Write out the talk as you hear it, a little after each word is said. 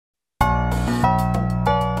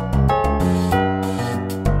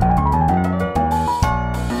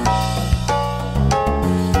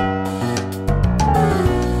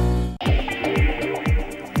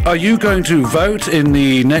Are you going to vote in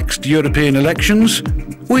the next European elections?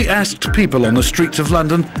 We asked people on the streets of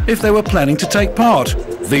London if they were planning to take part.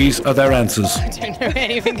 These are their answers. I don't know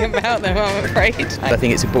anything about them, I'm afraid. I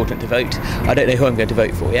think it's important to vote. I don't know who I'm going to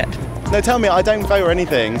vote for yet. No, tell me, I don't vote or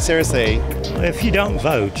anything, seriously. If you don't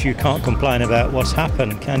vote, you can't complain about what's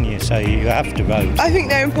happened, can you? So you have to vote. I think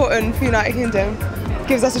they're important for the United Kingdom. It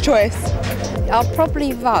gives us a choice. I'll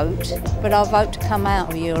probably vote, but I'll vote to come out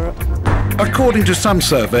of Europe. According to some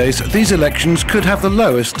surveys, these elections could have the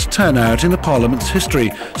lowest turnout in the Parliament's history.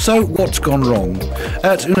 So what's gone wrong?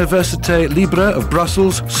 At Université Libre of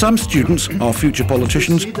Brussels, some students, our future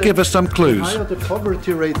politicians, give us some clues. The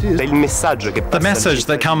message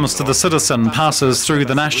that comes to the citizen passes through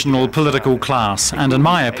the national political class, and in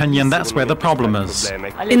my opinion, that's where the problem is.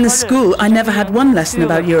 In the school, I never had one lesson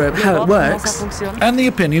about Europe, how it works. And the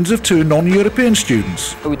opinions of two non-European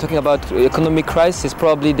students. We're talking about economic crisis,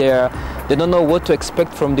 probably they don't know what to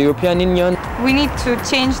expect from the European Union. We need to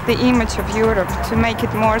change the image of Europe to make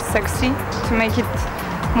it more sexy, to make it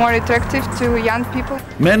more attractive to young people.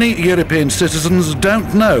 Many European citizens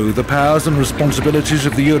don't know the powers and responsibilities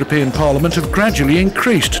of the European Parliament have gradually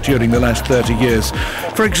increased during the last 30 years.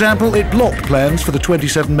 For example, it blocked plans for the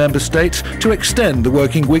 27 member states to extend the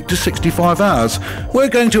working week to 65 hours. We're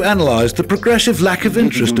going to analyse the progressive lack of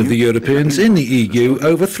interest of the Europeans in the EU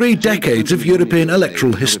over 3 decades of European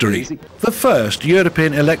electoral history. The first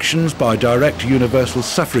European elections by direct universal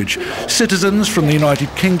suffrage. Citizens from the United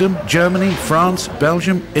Kingdom, Germany, France,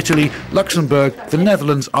 Belgium, Italy, Luxembourg, the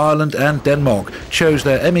Netherlands, Ireland and Denmark chose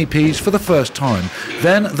their MEPs for the first time.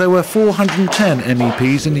 Then there were 410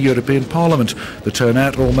 MEPs in the European Parliament. The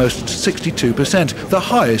turnout almost 62%, the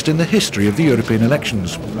highest in the history of the European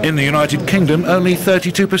elections. In the United Kingdom, only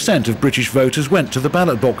 32% of British voters went to the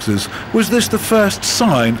ballot boxes. Was this the first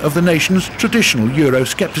sign of the nation's traditional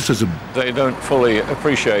Euroscepticism? They don't fully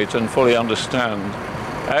appreciate and fully understand,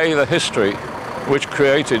 A, the history which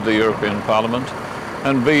created the European Parliament,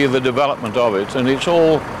 and B, the development of it, and it's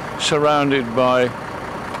all surrounded by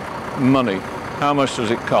money. How much does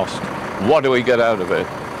it cost? What do we get out of it?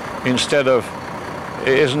 Instead of,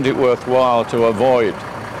 isn't it worthwhile to avoid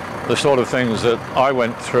the sort of things that I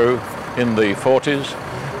went through in the 40s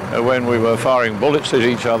when we were firing bullets at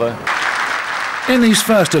each other? In these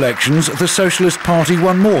first elections, the Socialist Party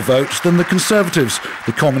won more votes than the Conservatives.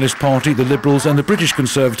 The Communist Party, the Liberals and the British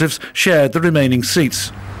Conservatives shared the remaining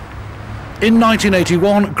seats. In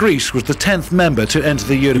 1981, Greece was the 10th member to enter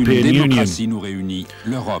the European Union.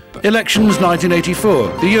 Elections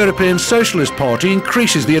 1984. The European Socialist Party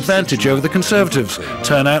increases the advantage over the Conservatives.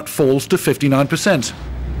 Turnout falls to 59%.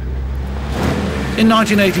 In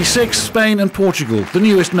 1986, Spain and Portugal, the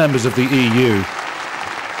newest members of the EU.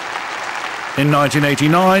 In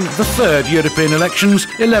 1989, the third European elections,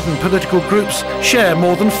 11 political groups share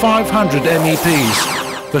more than 500 MEPs.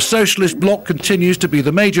 The Socialist bloc continues to be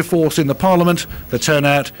the major force in the Parliament, the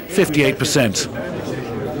turnout 58%.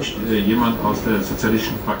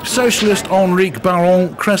 Socialist Enrique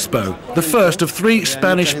Barón Crespo, the first of 3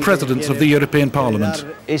 Spanish presidents of the European Parliament.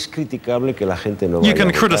 You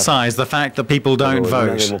can criticise the fact that people don't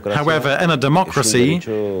vote. However, in a democracy,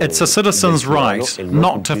 it's a citizen's right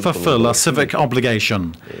not to fulfil a civic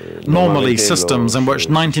obligation. Normally, systems in which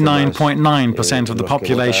 99.9% of the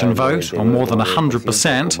population vote, or more than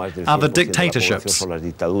 100%, are the dictatorships.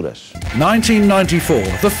 1994,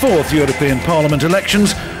 the 4th European Parliament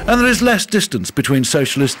elections, and there is less distance between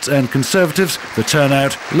Socialists and Conservatives, the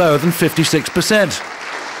turnout lower than 56%.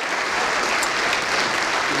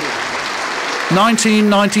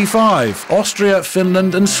 1995, Austria,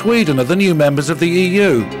 Finland and Sweden are the new members of the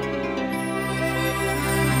EU.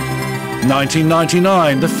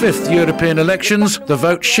 1999, the 5th European elections, the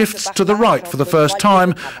vote shifts to the right for the first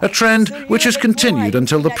time, a trend which has continued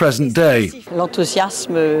until the present day.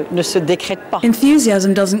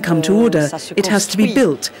 Enthusiasm doesn't come to order, it has to be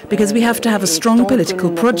built, because we have to have a strong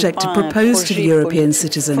political project to propose to the European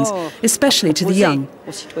citizens, especially to the young.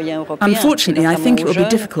 Unfortunately, I think it will be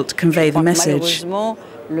difficult to convey the message.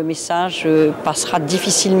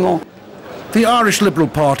 The Irish Liberal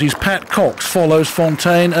Party's Pat Cox follows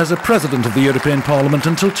Fontaine as a president of the European Parliament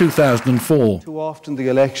until 2004. Too often the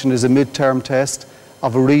election is a mid-term test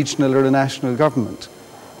of a regional or a national government.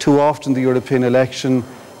 Too often the European election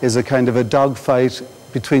is a kind of a dogfight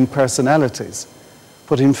between personalities.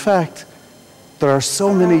 But in fact, there are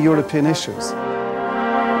so many European issues.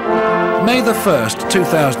 May the 1st,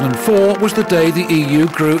 2004 was the day the EU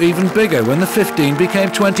grew even bigger when the 15 became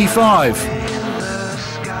 25.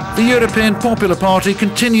 The European Popular Party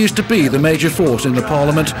continues to be the major force in the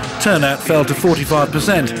Parliament. Turnout fell to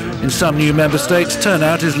 45%. In some new member states,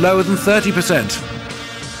 turnout is lower than 30%.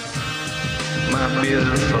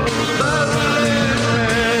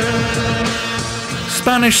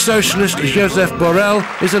 Spanish socialist Josep Borrell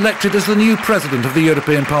is elected as the new president of the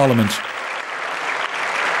European Parliament.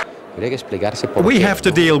 We have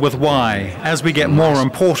to deal with why. As we get more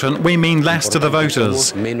important, we mean less to the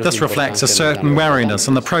voters. This reflects a certain wariness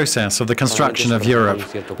in the process of the construction of Europe.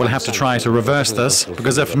 We'll have to try to reverse this,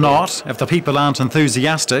 because if not, if the people aren't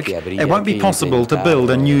enthusiastic, it won't be possible to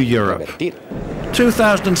build a new Europe.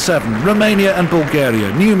 2007, Romania and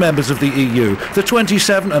Bulgaria, new members of the EU. The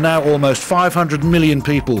 27 are now almost 500 million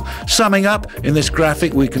people. Summing up, in this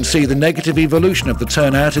graphic we can see the negative evolution of the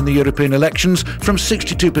turnout in the European elections from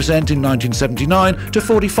 62% in 1979 to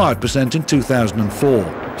 45% in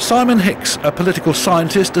 2004. Simon Hicks, a political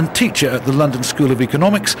scientist and teacher at the London School of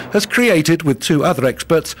Economics, has created, with two other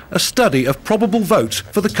experts, a study of probable votes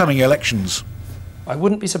for the coming elections. I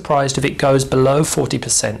wouldn't be surprised if it goes below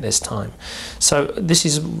 40% this time. So this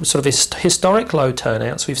is sort of historic low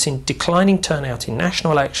turnouts. We've seen declining turnout in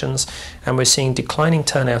national elections, and we're seeing declining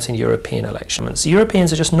turnout in European elections.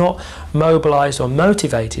 Europeans are just not mobilised or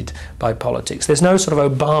motivated by politics. There's no sort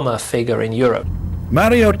of Obama figure in Europe.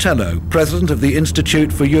 Mario Tello, president of the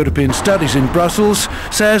Institute for European Studies in Brussels,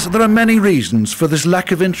 says there are many reasons for this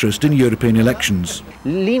lack of interest in European elections.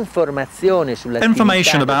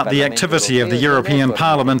 Information about the activity of the European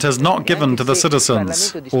Parliament is not given to the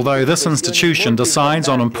citizens, although this institution decides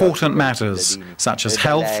on important matters, such as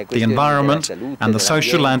health, the environment, and the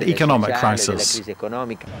social and economic crisis.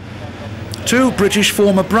 Two British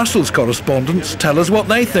former Brussels correspondents tell us what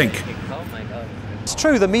they think. It's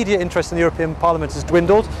true, the media interest in the European Parliament has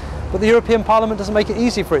dwindled, but the European Parliament doesn't make it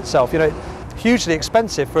easy for itself. You know, it's hugely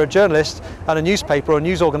expensive for a journalist and a newspaper or a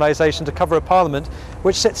news organisation to cover a parliament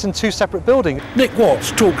which sits in two separate buildings. Nick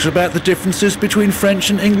Watts talks about the differences between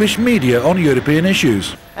French and English media on European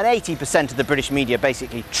issues. And 80% of the British media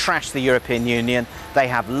basically trash the European Union. They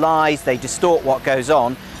have lies, they distort what goes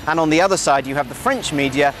on. And on the other side you have the French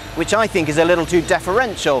media, which I think is a little too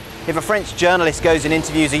deferential. If a French journalist goes and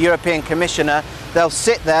interviews a European commissioner, they'll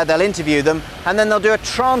sit there, they'll interview them, and then they'll do a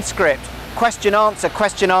transcript, question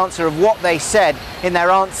answer of what they said in their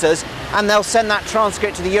answers, and they'll send that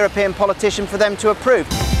transcript to the European politician for them to approve.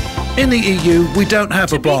 In the EU, we don't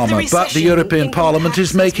have Obama, but the European Parliament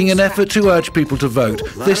is making an effort to urge people to vote.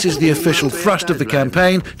 This is the official thrust of the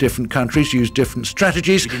campaign. Different countries use different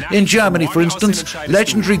strategies. In Germany, for instance,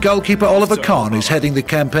 legendary goalkeeper Oliver Kahn is heading the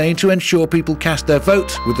campaign to ensure people cast their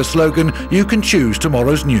votes with the slogan, "You can choose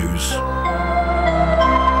tomorrow's news."